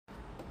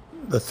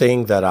The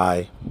thing that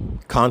I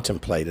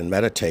contemplate and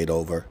meditate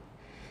over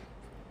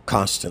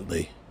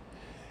constantly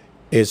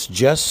is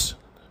just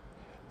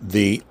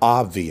the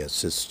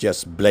obvious. It's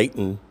just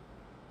blatant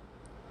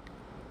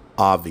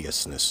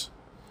obviousness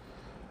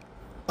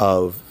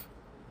of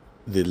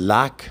the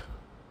lack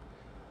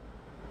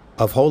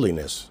of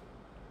holiness,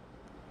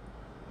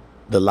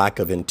 the lack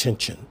of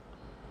intention.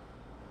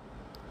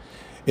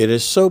 It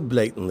is so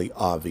blatantly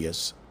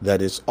obvious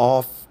that it's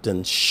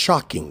often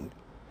shocking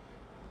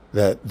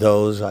that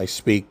those I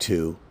speak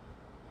to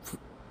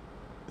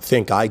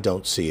think I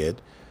don't see it,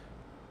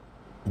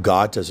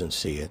 God doesn't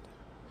see it.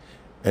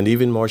 And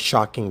even more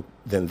shocking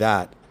than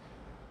that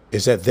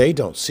is that they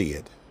don't see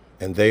it,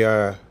 and they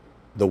are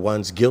the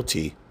ones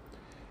guilty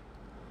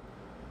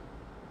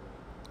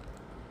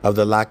of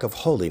the lack of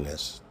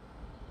holiness.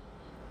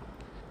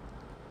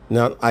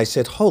 Now, I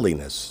said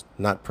holiness,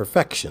 not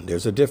perfection.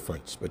 There's a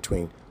difference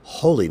between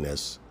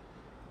holiness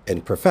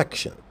and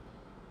perfection.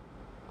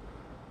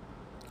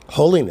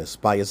 Holiness,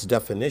 by its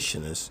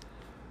definition, is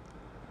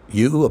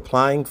you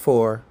applying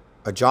for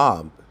a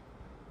job,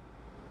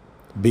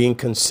 being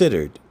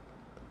considered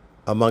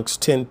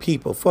amongst 10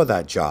 people for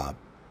that job,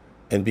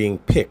 and being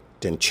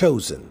picked and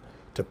chosen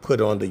to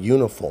put on the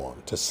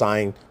uniform, to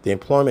sign the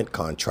employment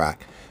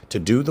contract, to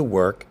do the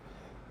work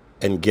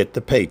and get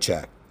the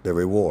paycheck, the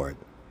reward.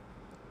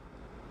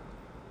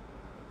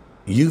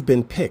 You've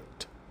been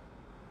picked.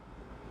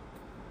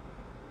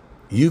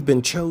 You've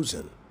been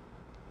chosen.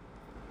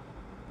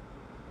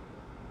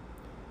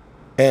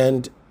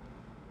 And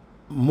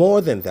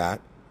more than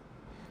that,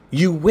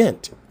 you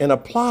went and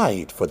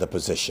applied for the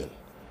position.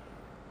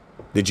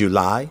 Did you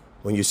lie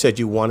when you said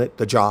you wanted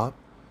the job?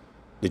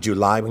 Did you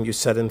lie when you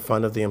sat in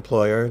front of the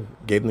employer and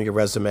gave them your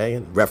resume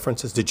and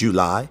references? Did you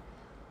lie?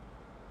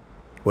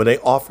 When they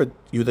offered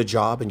you the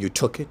job and you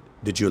took it,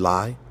 did you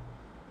lie?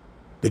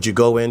 Did you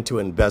go in to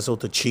embezzle,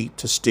 to cheat,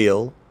 to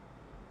steal,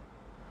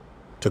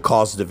 to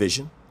cause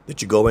division?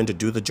 Did you go in to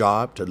do the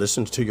job, to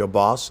listen to your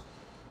boss,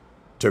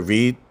 to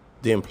read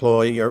the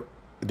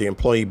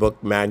employee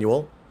book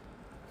manual?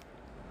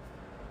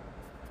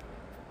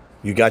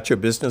 You got your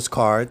business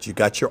cards, you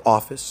got your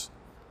office,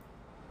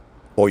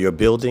 or your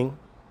building,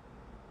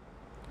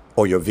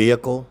 or your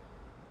vehicle.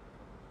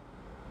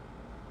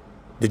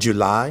 Did you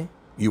lie?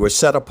 You were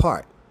set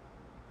apart.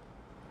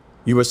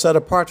 You were set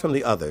apart from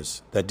the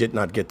others that did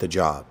not get the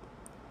job.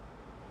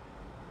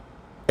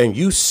 And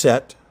you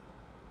set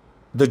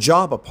the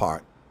job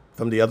apart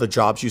from the other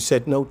jobs you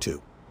said no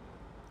to,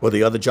 or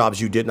the other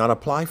jobs you did not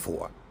apply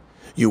for.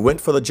 You went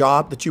for the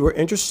job that you were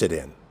interested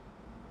in.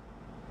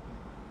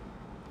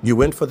 You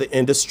went for the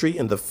industry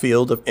and the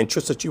field of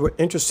interest that you were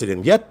interested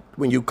in. Yet,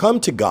 when you come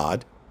to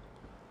God,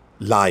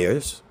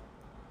 liars,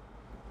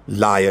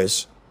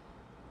 and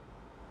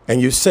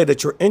you say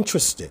that you're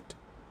interested,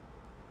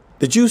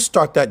 did you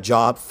start that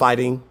job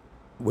fighting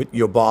with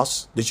your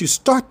boss? Did you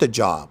start the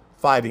job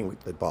fighting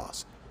with the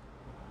boss?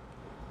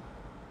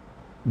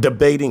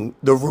 Debating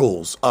the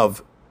rules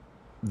of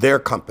their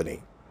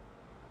company.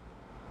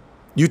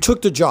 You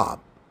took the job.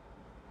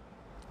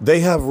 They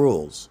have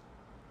rules.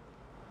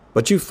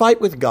 But you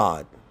fight with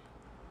God.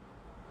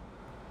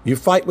 You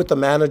fight with the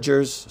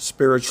managers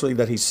spiritually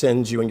that he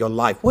sends you in your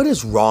life. What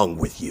is wrong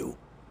with you?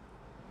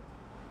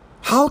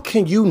 How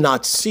can you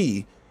not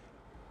see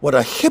what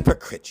a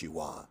hypocrite you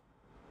are?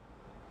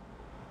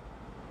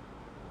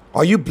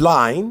 Are you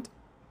blind?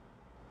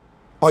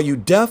 Are you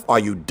deaf? Are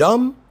you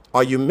dumb?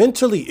 Are you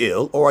mentally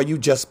ill? Or are you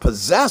just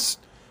possessed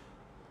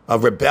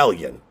of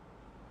rebellion?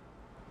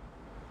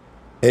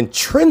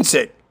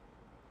 Intrinsic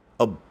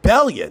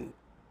rebellion.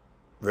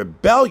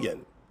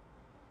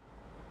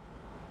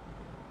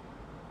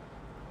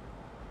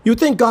 You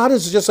think God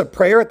is just a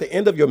prayer at the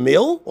end of your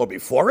meal or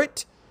before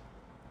it?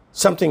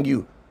 Something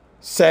you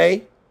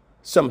say,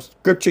 some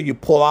scripture you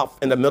pull out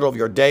in the middle of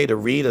your day to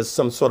read as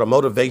some sort of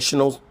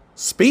motivational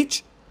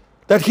speech?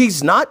 That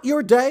he's not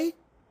your day?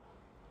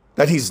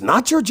 That he's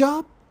not your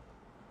job?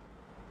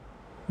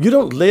 You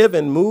don't live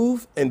and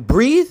move and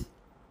breathe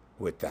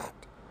with that.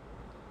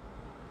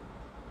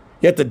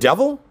 Yet the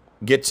devil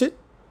gets it.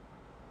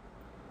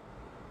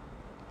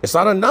 It's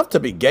not enough to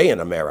be gay in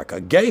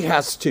America. Gay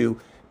has to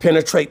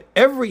penetrate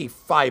every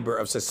fiber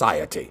of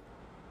society.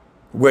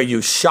 Where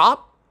you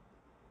shop,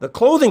 the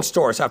clothing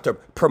stores have to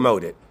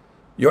promote it.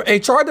 Your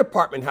HR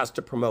department has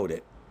to promote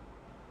it.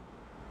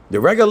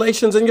 The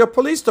regulations in your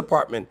police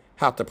department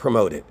have to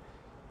promote it.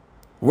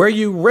 Where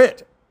you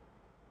rent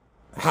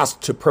has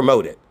to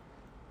promote it.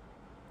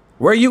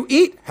 Where you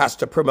eat has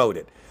to promote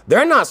it.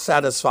 They're not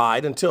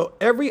satisfied until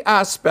every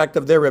aspect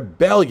of their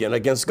rebellion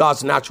against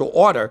God's natural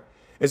order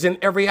is in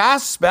every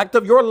aspect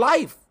of your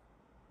life.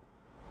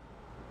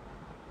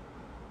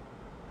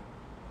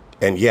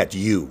 And yet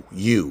you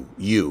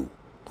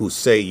who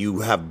say you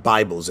have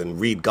Bibles and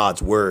read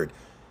God's word,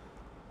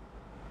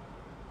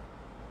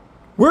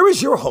 where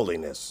is your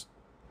holiness?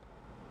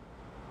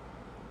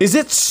 Is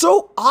it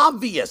so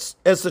obvious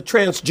as the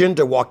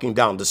transgender walking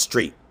down the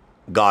street?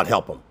 God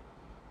help them.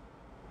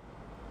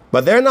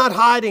 But they're not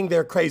hiding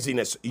their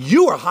craziness.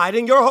 You are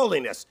hiding your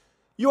holiness.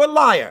 You're a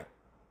liar.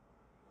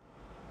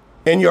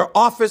 in your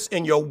office,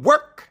 in your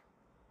work,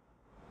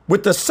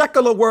 with the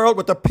secular world,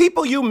 with the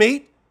people you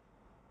meet,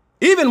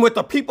 even with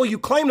the people you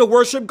claim to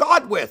worship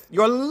God with.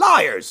 You're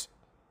liars.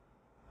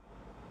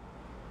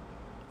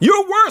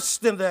 You're worse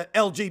than the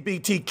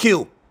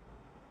LGBTQ.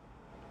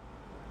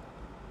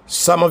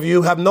 Some of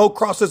you have no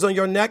crosses on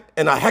your neck,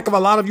 and a heck of a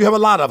lot of you have a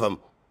lot of them.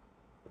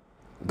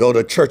 Go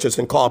to churches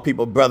and call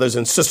people brothers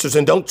and sisters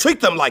and don't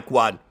treat them like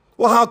one.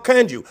 Well, how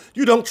can you?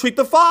 You don't treat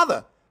the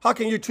Father. How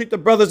can you treat the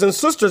brothers and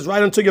sisters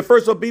right until you're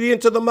first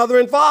obedient to the mother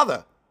and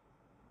father?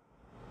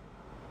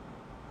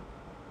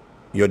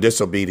 You're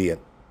disobedient.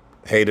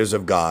 Haters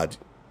of God.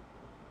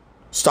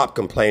 Stop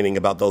complaining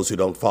about those who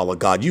don't follow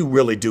God. You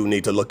really do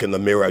need to look in the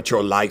mirror at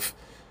your life.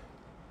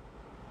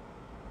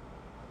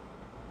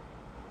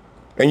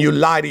 And you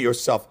lie to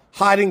yourself,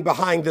 hiding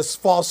behind this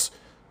false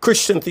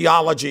Christian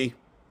theology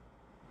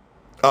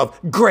of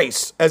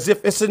grace as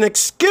if it's an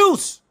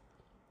excuse.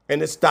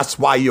 And that's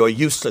why you're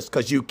useless,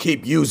 because you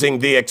keep using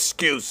the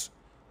excuse.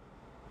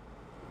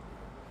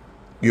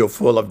 You're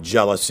full of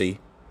jealousy,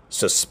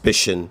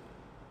 suspicion.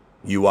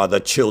 You are the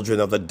children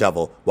of the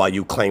devil while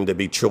you claim to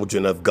be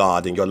children of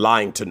God, and you're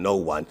lying to no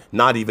one,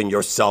 not even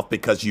yourself,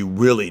 because you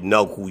really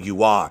know who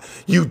you are.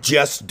 You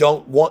just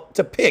don't want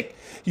to pick.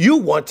 You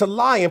want to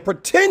lie and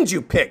pretend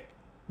you pick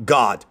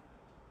God.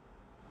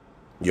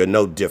 You're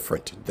no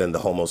different than the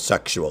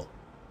homosexual,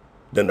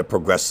 than the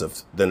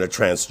progressive, than the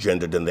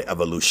transgender, than the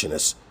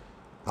evolutionist.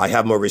 I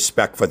have more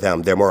respect for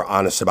them. They're more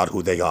honest about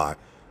who they are.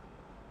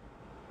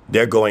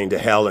 They're going to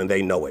hell and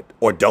they know it,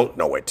 or don't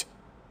know it.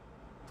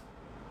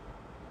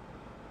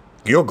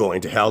 You're going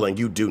to hell and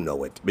you do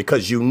know it,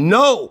 because you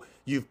know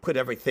you've put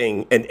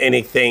everything and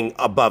anything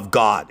above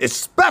God,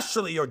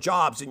 especially your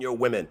jobs and your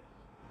women.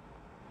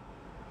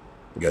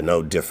 You're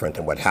no different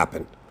than what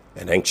happened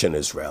in ancient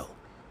Israel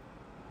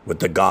with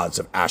the gods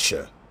of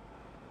Asher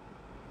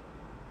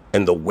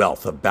and the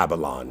wealth of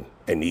Babylon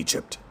and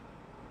Egypt.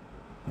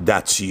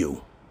 That's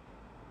you.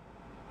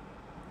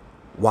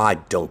 Why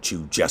don't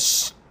you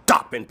just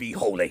stop and be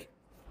holy?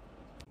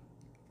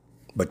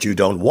 But you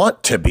don't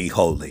want to be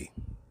holy.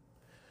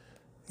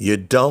 You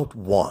don't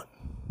want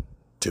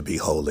to be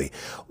holy.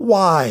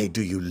 Why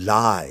do you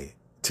lie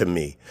to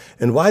me?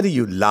 And why do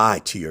you lie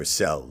to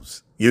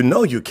yourselves? You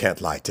know you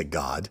can't lie to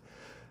God.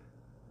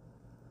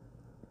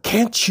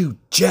 Can't you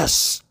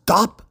just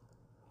stop?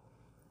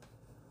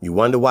 You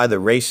wonder why the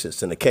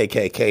racists and the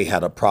KKK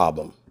had a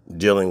problem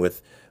dealing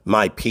with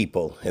my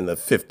people in the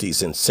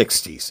 50s and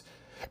 60s.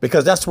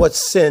 Because that's what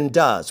sin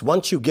does.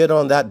 Once you get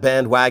on that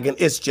bandwagon,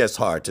 it's just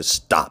hard to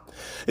stop.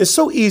 It's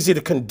so easy to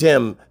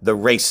condemn the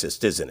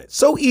racist, isn't it?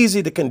 So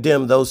easy to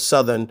condemn those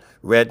Southern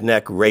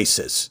redneck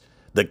racists,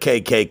 the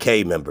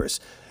KKK members.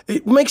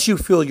 It makes you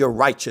feel you're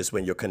righteous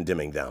when you're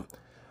condemning them.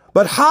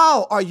 But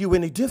how are you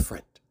any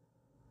different?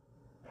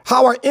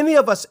 How are any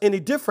of us any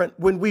different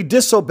when we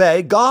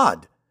disobey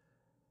God?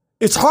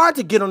 It's hard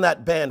to get on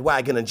that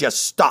bandwagon and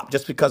just stop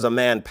just because a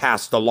man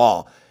passed a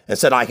law and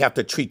said, I have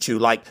to treat you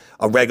like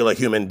a regular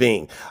human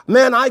being.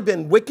 Man, I've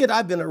been wicked.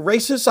 I've been a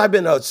racist. I've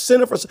been a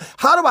sinner.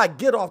 How do I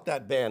get off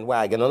that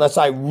bandwagon unless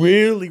I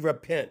really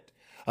repent?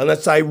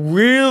 Unless I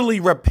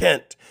really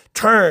repent,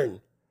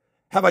 turn,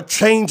 have a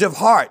change of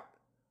heart,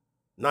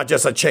 not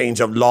just a change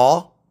of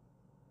law.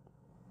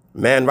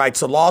 Man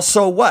writes a law,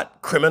 so what?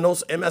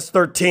 Criminals,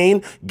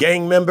 MS-13,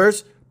 gang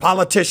members,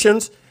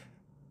 politicians,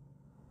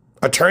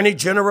 attorney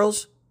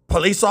generals,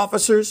 police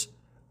officers,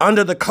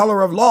 under the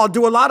color of law,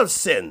 do a lot of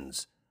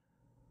sins.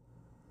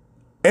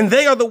 And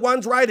they are the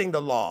ones writing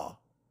the law.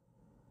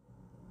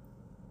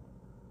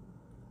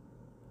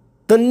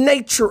 The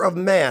nature of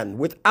man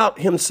without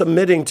him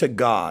submitting to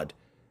God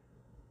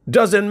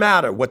doesn't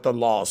matter what the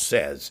law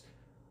says.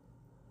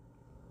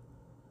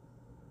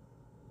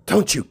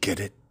 Don't you get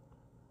it?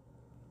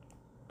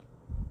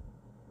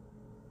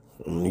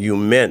 You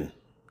men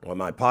on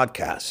my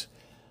podcast,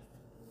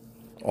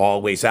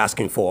 always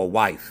asking for a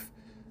wife.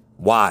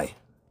 Why?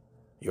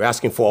 You're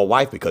asking for a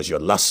wife because you're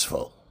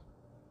lustful.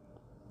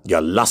 You're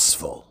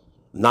lustful,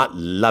 not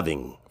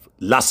loving,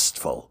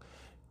 lustful.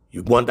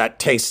 You want that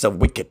taste of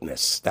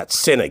wickedness, that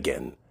sin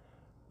again,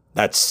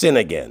 that sin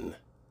again.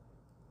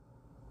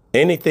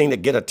 Anything to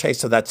get a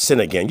taste of that sin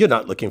again. You're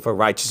not looking for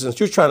righteousness.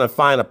 You're trying to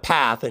find a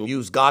path and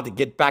use God to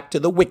get back to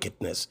the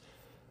wickedness.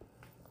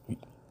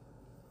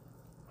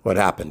 What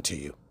happened to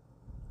you?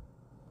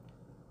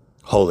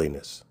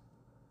 Holiness.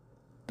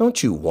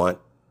 Don't you want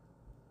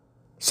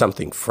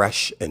something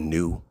fresh and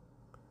new?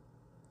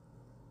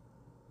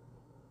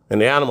 In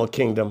the animal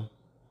kingdom,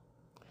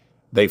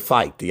 they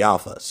fight, the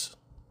alphas.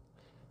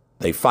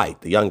 They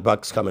fight. The young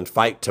bucks come and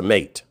fight to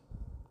mate.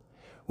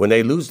 When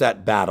they lose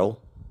that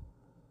battle,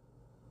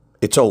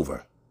 it's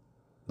over.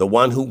 The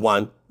one who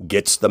won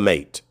gets the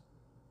mate,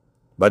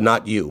 but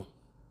not you.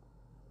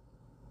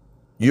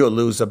 You'll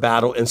lose a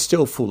battle and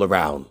still fool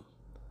around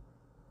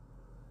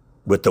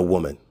with the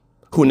woman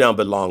who now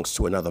belongs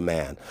to another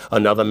man.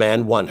 Another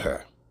man won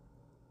her.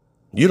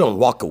 You don't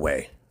walk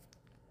away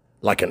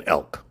like an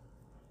elk,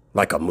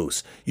 like a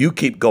moose. You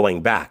keep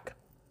going back,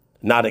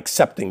 not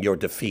accepting your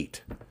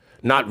defeat,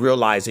 not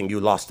realizing you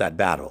lost that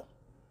battle.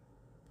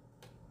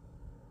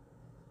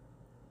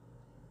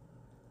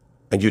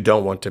 And you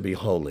don't want to be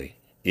holy,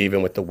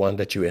 even with the one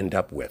that you end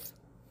up with.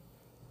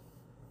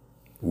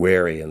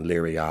 Wary and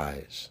leery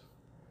eyes.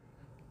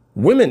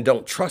 Women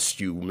don't trust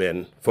you,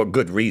 men, for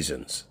good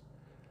reasons.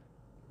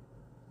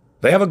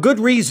 They have a good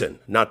reason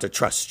not to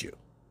trust you.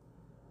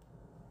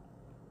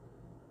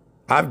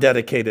 I've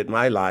dedicated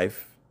my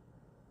life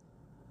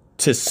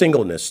to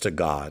singleness to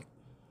God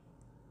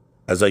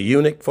as a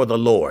eunuch for the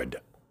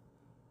Lord.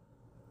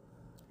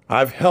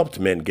 I've helped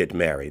men get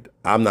married.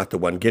 I'm not the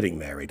one getting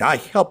married. I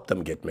helped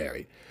them get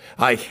married.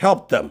 I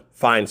helped them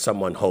find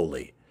someone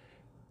holy.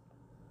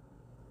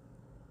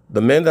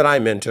 The men that I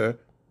mentor,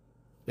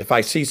 if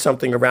I see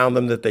something around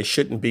them that they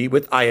shouldn't be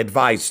with, I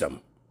advise them.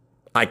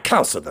 I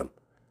counsel them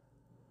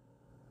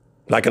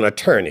like an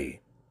attorney,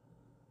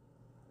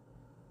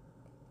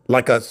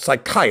 like a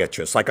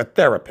psychiatrist, like a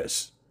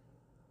therapist.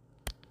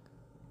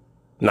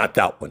 Not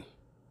that one.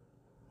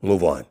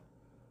 Move on.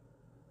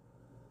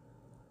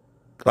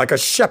 Like a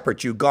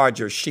shepherd, you guard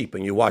your sheep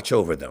and you watch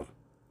over them.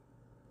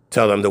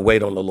 Tell them to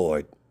wait on the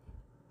Lord.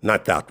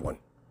 Not that one.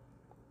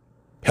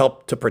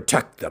 Help to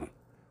protect them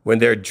when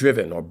they're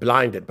driven or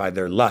blinded by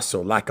their lust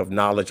or lack of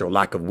knowledge or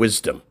lack of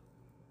wisdom.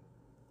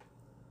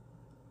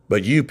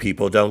 But you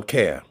people don't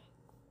care.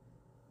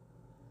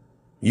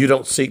 You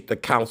don't seek the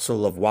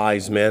counsel of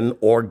wise men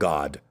or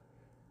God.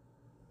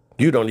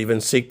 You don't even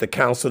seek the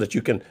counsel that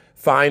you can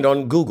find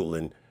on Google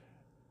and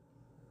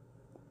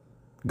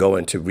go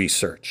into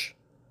research.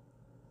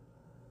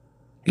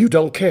 You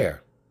don't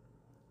care.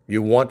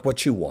 You want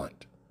what you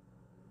want.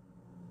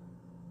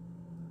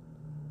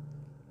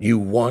 You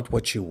want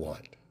what you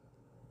want.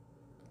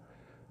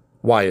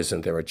 Why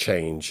isn't there a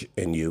change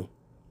in you?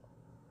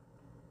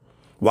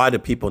 Why do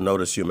people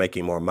notice you're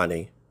making more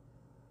money?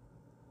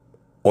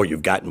 Or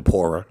you've gotten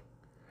poorer?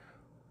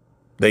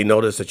 They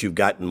notice that you've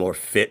gotten more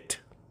fit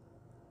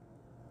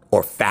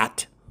or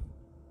fat.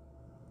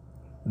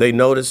 They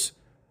notice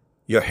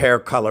your hair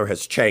color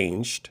has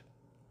changed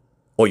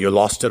or you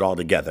lost it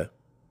altogether.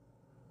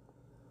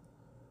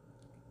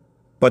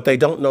 But they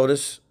don't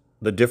notice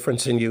the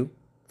difference in you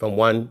from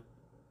one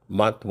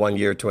month, 1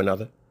 year to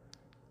another.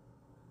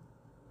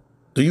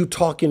 Do you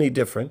talk any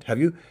different?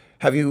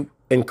 Have you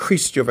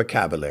increased your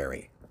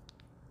vocabulary?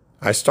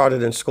 I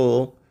started in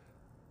school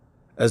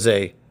as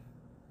a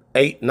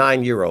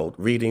 8-9-year-old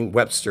reading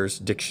Webster's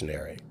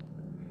dictionary,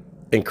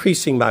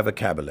 increasing my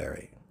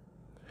vocabulary,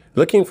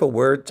 looking for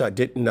words I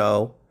didn't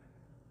know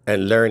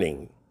and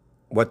learning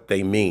what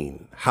they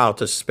mean, how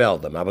to spell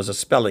them. I was a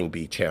spelling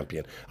bee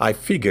champion. I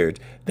figured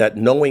that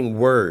knowing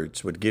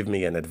words would give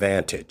me an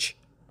advantage,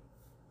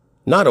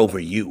 not over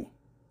you,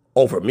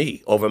 over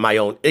me, over my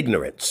own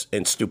ignorance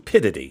and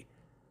stupidity.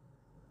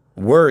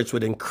 Words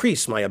would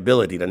increase my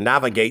ability to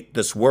navigate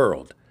this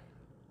world,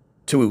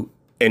 to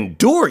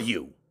endure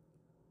you,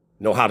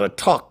 know how to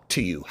talk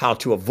to you, how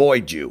to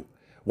avoid you,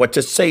 what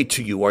to say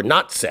to you or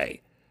not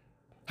say,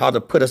 how to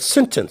put a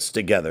sentence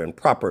together in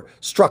proper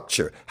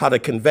structure, how to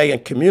convey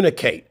and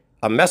communicate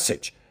a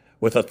message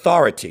with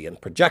authority and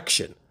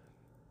projection,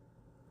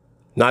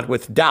 not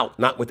with doubt,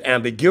 not with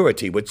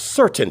ambiguity, with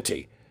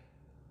certainty,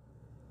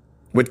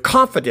 with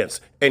confidence,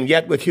 and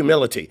yet with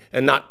humility,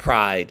 and not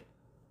pride,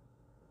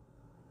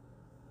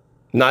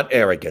 not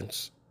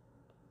arrogance,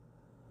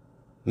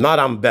 not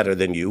I'm better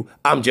than you,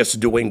 I'm just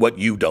doing what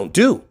you don't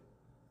do.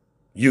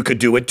 You could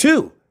do it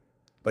too,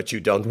 but you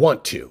don't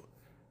want to,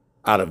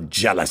 out of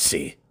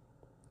jealousy,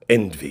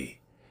 envy,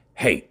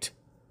 hate.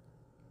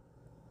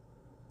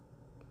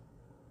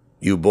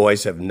 You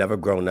boys have never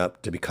grown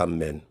up to become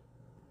men.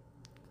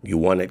 You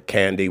wanted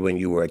candy when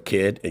you were a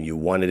kid, and you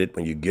wanted it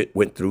when you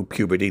went through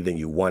puberty, then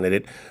you wanted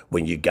it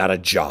when you got a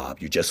job.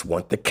 You just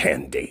want the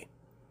candy.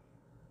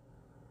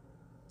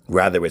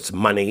 Whether it's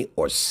money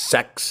or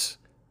sex,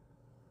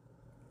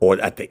 or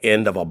at the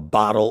end of a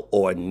bottle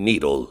or a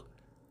needle,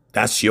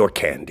 that's your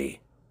candy.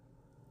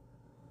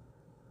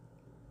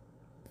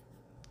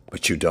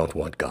 But you don't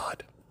want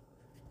God.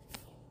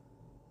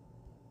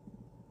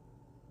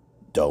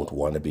 Don't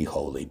want to be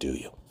holy, do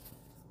you?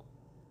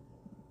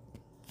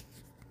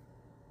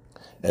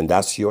 And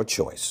that's your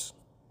choice.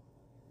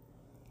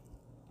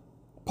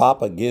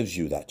 Papa gives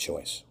you that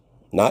choice,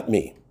 not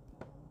me.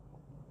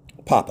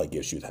 Papa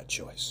gives you that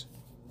choice.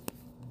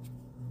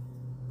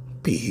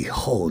 Be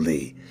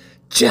holy.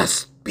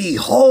 Just be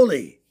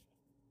holy.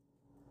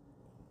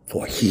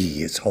 For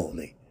he is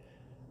holy.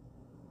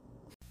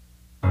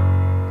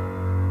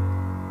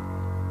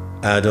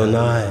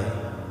 Adonai,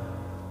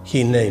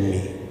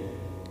 Hineni,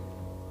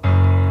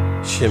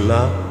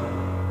 Shema,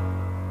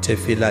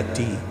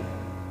 Tefilati,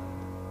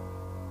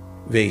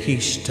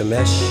 Vehish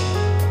Tamesh,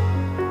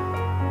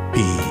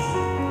 Be.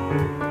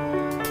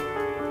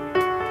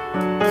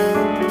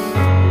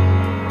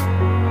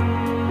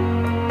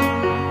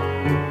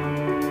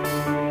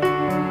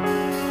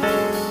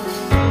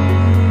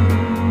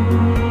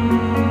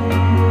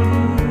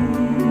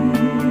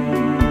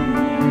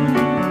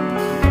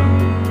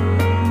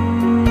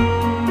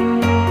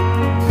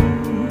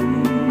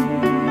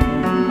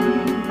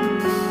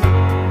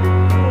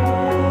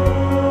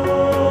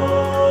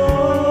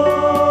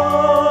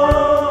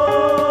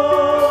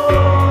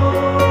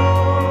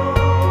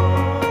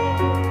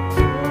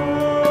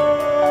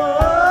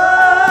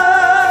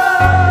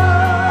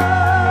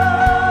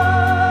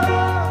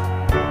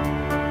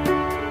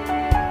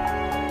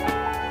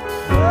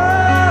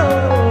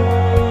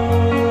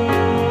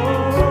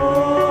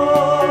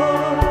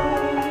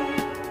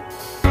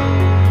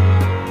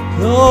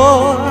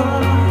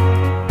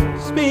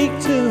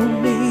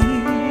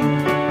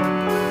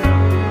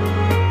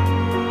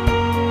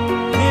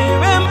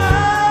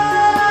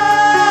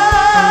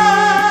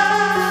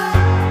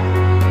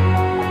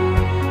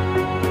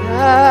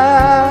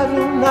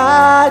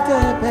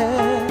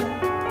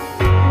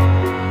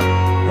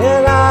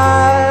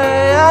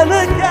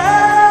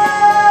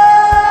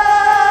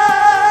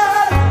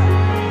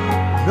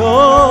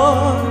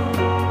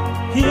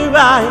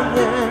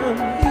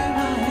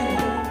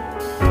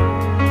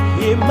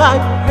 my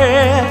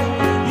prayer.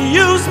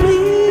 Use me,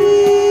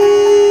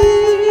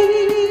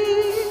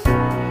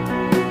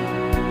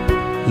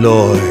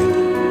 Lord.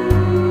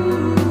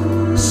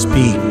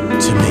 Speak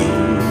to me.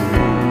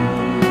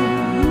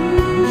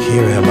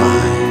 Here am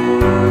I.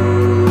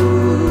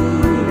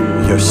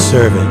 Your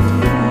servant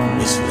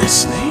is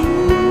listening.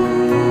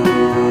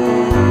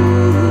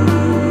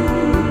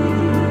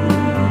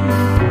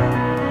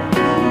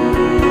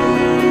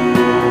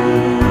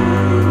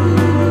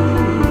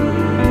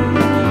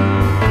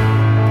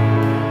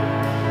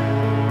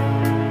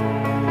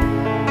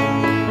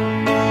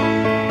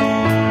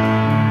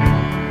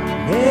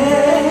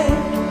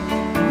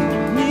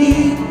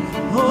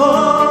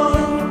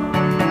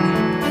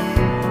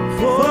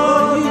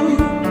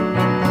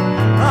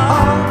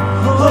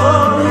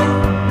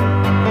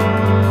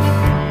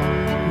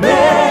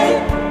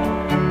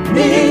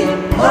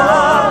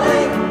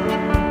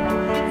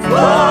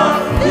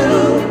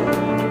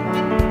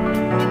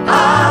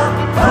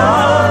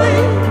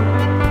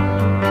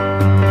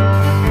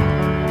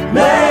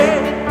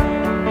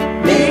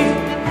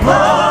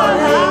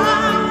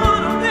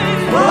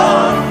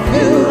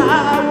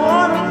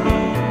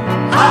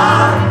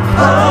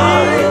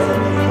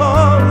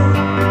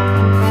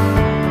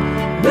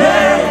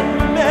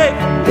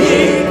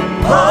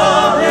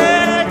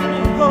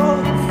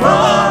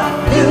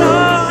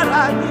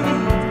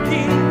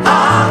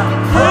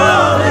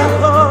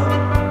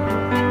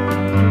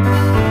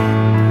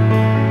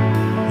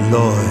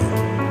 Lord,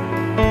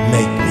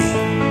 make me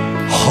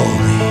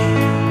holy.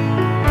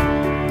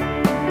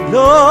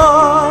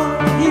 Lord,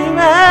 hear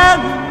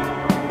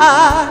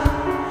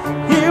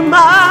hear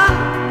my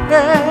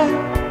prayer.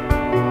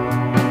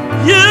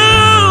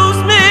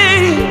 Use me,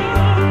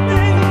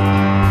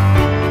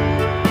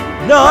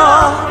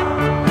 Lord,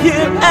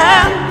 hear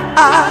my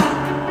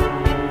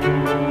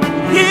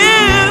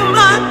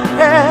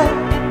prayer.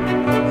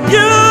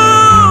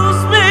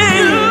 Use me.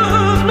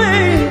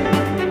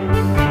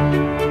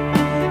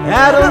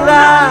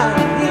 Adonai,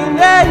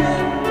 Hineni,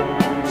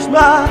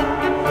 Shma,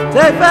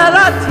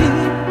 Tefilati,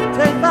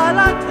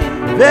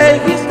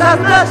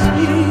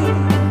 Ve'histavlashi.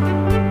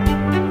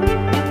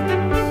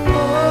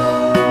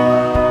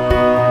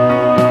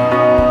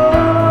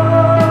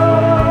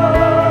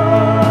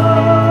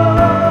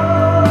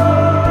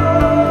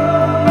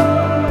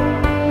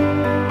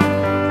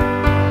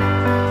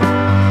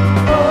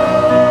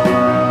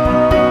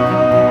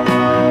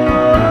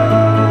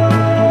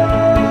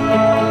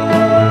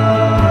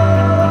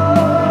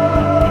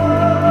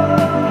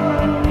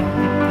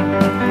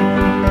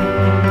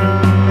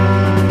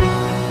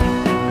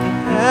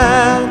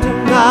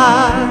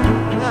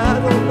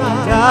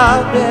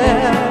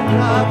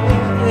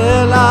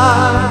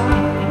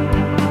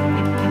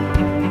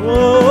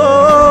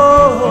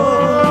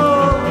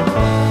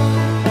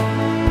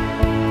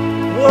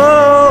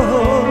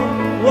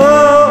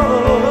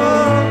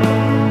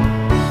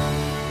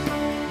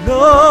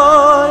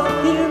 Lord,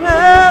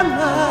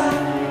 remember,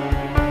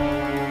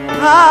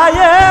 I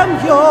am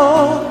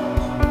yours.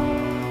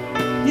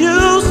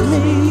 Use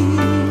me,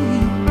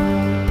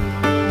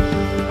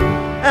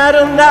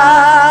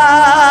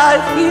 Adonai,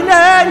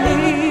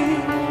 Hineni,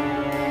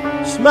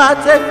 Shma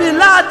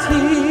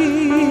Tefilati,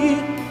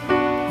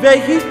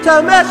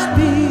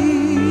 Ve'hitameshbi.